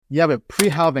You have a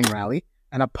pre-halving rally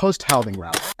and a post-halving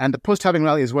rally. And the post-halving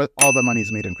rally is where all the money is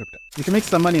made in crypto. You can make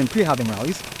some money in pre-halving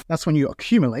rallies. That's when you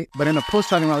accumulate. But in a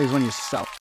post-halving rally is when you sell.